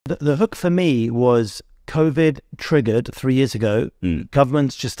The hook for me was COVID triggered 3 years ago.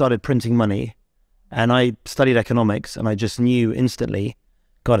 Governments just started printing money, and I studied economics, and I just knew instantly,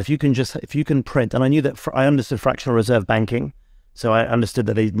 God, if you can print, and I knew that I understood fractional reserve banking, so I understood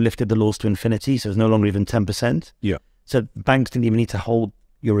that they lifted the laws to infinity, so it's no longer even 10%. Yeah. So banks didn't even need to hold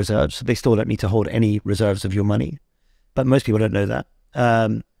your reserves. So they still don't need to hold any reserves of your money, but most people don't know that.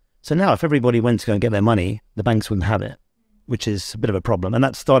 So now, if everybody went to go and get their money, the banks wouldn't have it, which is a bit of a problem, and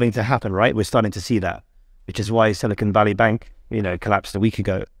that's starting to happen, right? We're starting to see that, which is why Silicon Valley Bank, collapsed a week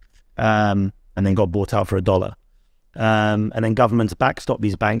ago, and then got bought out for $1. And then governments backstop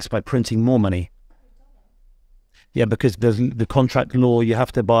these banks by printing more money. Yeah, because there's the contract law, you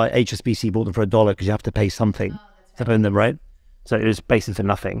have to buy, HSBC bought them for $1 because you have to pay something to own them, right? So it was basically for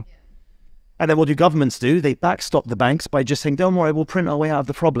nothing. And then what do governments do? They backstop the banks by just saying, don't worry, we'll print our way out of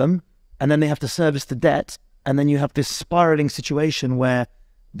the problem. And then they have to service the debt. And then you have this spiraling situation where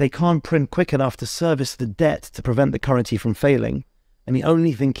they can't print quick enough to service the debt to prevent the currency from failing. And the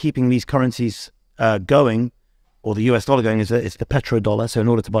only thing keeping these currencies going, or the US dollar going, is it's the petrodollar. So in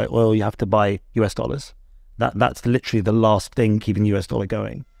order to buy oil, you have to buy US dollars. That's literally the last thing keeping the US dollar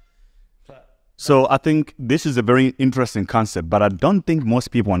going. So I think this is a very interesting concept, but I don't think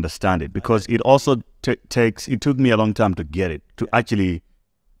most people understand it, because it also it took me a long time to get it, to actually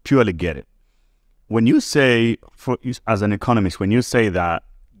purely get it. When you say, as an economist, when you say that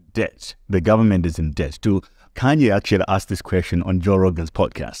debt, the government is in debt, Kanye actually asked this question on Joe Rogan's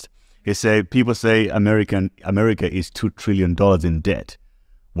podcast. People say America is $2 trillion in debt.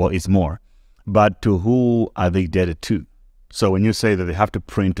 Well, it's more. But to who are they indebted to? So when you say that they have to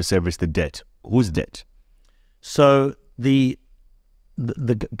print to service the debt, whose debt? So the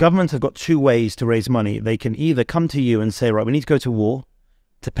governments have got two ways to raise money. They can either come to you and say, right, we need to go to war.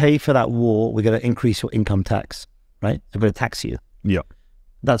 To pay for that war, we're going to increase your income tax, right? We're going to tax you. Yeah.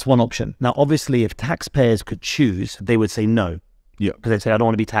 That's one option. Now, obviously, if taxpayers could choose, they would say no. Yeah. Because they'd say, I don't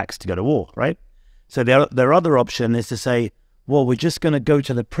want to be taxed to go to war, right? So their other option is to say, well, we're just going to go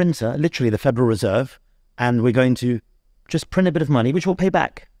to the printer, literally the Federal Reserve, and we're going to just print a bit of money, which we'll pay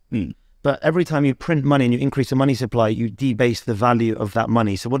back. But every time you print money and you increase the money supply, you debase the value of that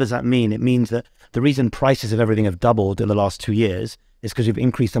money. So what does that mean? It means that the reason prices of everything have doubled in the last 2 years is because you've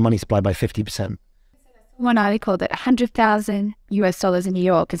increased the money supply by 50%. One article that 100,000 US dollars in New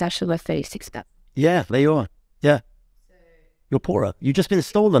York is actually worth 36,000. Yeah, there you are. Yeah. You're poorer. You've just been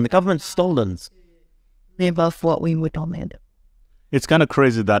stolen. The government's stolen. Above what we would normally do. It's kind of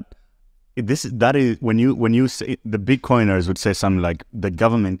crazy that that is when you say, the Bitcoiners would say something like the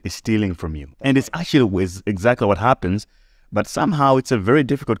government is stealing from you, and it's actually exactly what happens. But somehow it's a very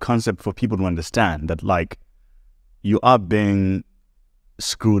difficult concept for people to understand, that like you are being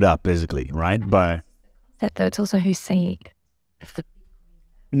screwed up basically, right? But it's also who's saying it.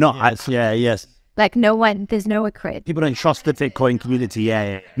 No, yes. Like there's no credit. People don't trust the Bitcoin community.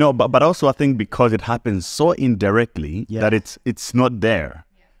 Yeah. No, but also I think because it happens so indirectly that it's not there.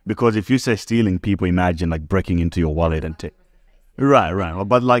 Because if you say stealing, people imagine like breaking into your wallet and take. Right.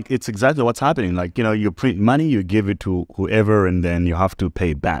 But like it's exactly what's happening. Like, you print money, you give it to whoever, and then you have to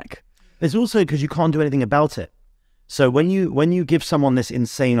pay back. It's also because you can't do anything about it. So when you give someone this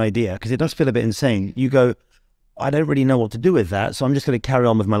insane idea, because it does feel a bit insane, you go, I don't really know what to do with that, so I'm just going to carry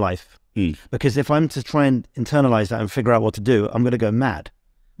on with my life. Because if I'm to try and internalize that and figure out what to do, I'm going to go mad.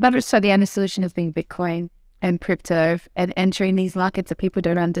 But so the only solution is being Bitcoin and crypto and entering these markets that people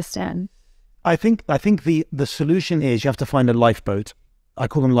don't understand. I think the solution is you have to find a lifeboat. I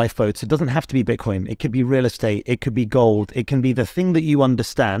call them lifeboats. It doesn't have to be Bitcoin. It could be real estate. It could be gold. It can be the thing that you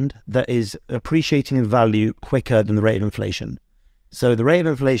understand that is appreciating in value quicker than the rate of inflation. So the rate of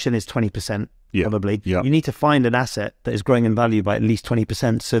inflation is 20%, probably. Yeah. You need to find an asset that is growing in value by at least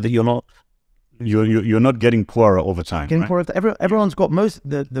 20%, so that you're not getting poorer over time. Getting poorer. Everyone's got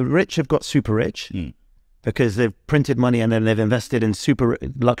the rich have got super rich. Because they've printed money and then they've invested in super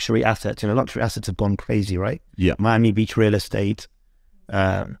luxury assets. Luxury assets have gone crazy, right? Yeah. Miami Beach real estate.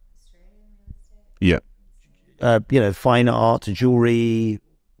 Fine art, jewelry,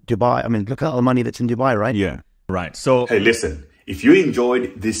 Dubai. I mean, look at all the money that's in Dubai, right? Yeah. Right. So, hey, listen, if you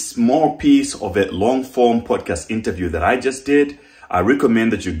enjoyed this small piece of a long form podcast interview that I just did, I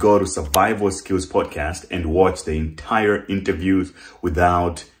recommend that you go to Survival Skills Podcast and watch the entire interviews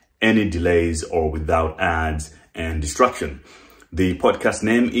without any delays or without ads and distraction. The podcast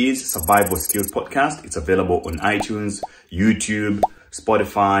name is Survival Skills Podcast. It's available on iTunes, YouTube,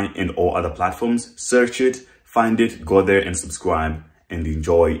 Spotify, and all other platforms. Search it, find it, go there and subscribe and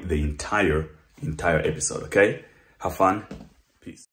enjoy the entire episode, okay? Have fun. Peace.